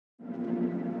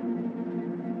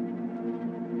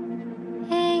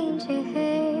haven't you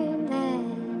heard that?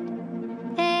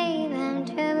 Babe, I'm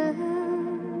trouble,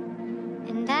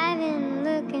 and I've been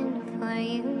looking for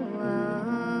you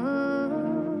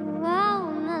all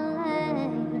my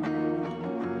life.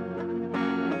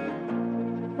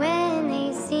 When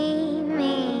they see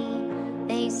me,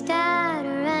 they start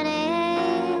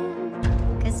running,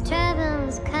 'cause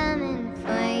trouble's coming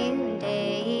for you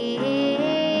day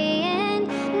and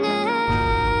night.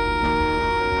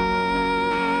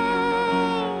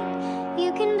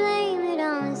 You can blame it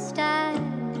on the stars,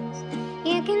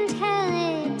 you can tell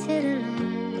it to the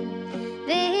moon.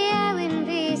 Baby, I wouldn't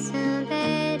be so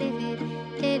bad if it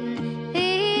didn't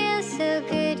feel so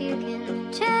good. You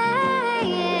can try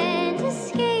and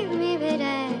escape me, but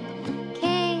I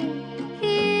can't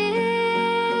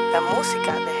hear. La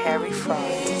música de Harry Fraud.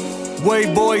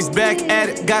 Way boys back at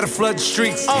it, gotta flood the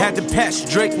streets. Had to patch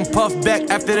Drake and Puff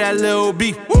back after that little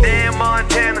beef. Damn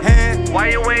Montana, why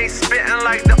you ain't spitting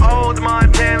like the old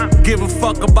Montana? Give a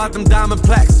fuck about them diamond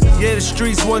plaques. Yeah, the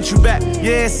streets want you back.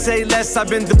 Yeah, say less, I've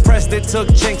been depressed. They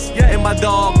took Jinx and my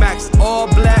dog Max. All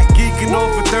black, geeking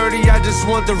over 30, I just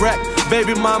want the wreck.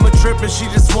 Baby mama tripping, she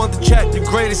just want the check. The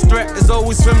greatest threat is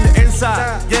always from the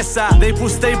inside. Yes, they put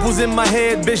staples in my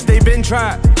head, bitch, they been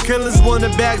tried. Killers wanna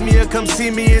bag me or come see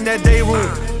me in that day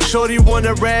room. Shorty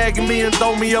wanna rag me and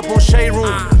throw me up on Shade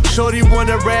Room. Shorty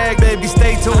wanna rag, baby,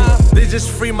 stay tuned. They just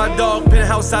free my dog,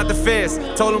 penthouse out the feds.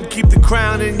 Told him keep the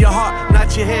crown in your heart,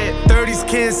 not your head. 30s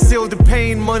can't seal the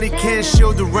pain, money can't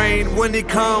shield the rain. When it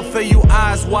come for you,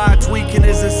 eyes wide, tweaking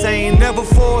is insane. Never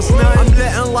force none, I'm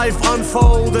letting life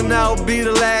unfold, and that'll be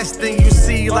the last thing you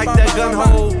see, like that gun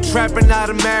hole. Trapping out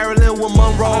of Maryland with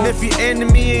Monroe. And if your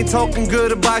enemy ain't talking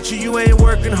good about you, you ain't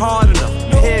working hard enough.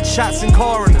 Headshots and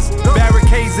coroners,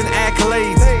 barricades and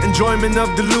accolades, enjoyment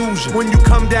of delusion. When you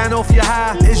come down off your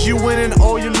high, is you winning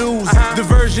or you lose? The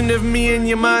version of me in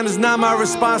your mind is not my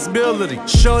responsibility.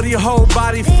 Shorty, your whole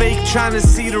body fake, trying to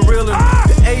see the real in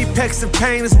it. The apex of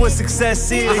pain is what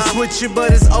success is. They switch it, but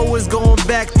it's always going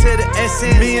back to the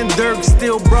essence. Me and Dirk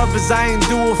still brothers, I ain't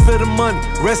do it for the money.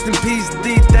 Rest in peace,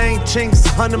 D-Thing, Chinks,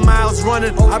 100 miles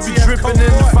running. I be dripping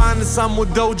in the finest, I'm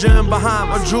with Doja and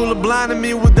Bahamas. My jeweler blinded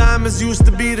me with diamonds, used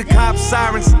to be the cop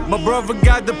sirens. My brother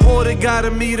got deported, gotta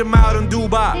meet him out in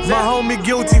Dubai. My homie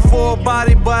guilty for a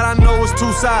body, but I know it's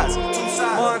two sides.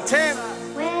 Montana.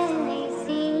 When they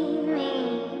see me,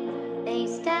 they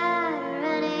start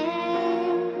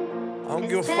running. I don't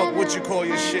give a fuck what you call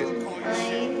your shit.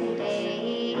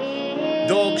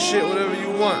 Dog shit, whatever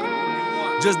you want.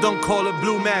 Just don't call it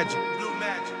blue magic.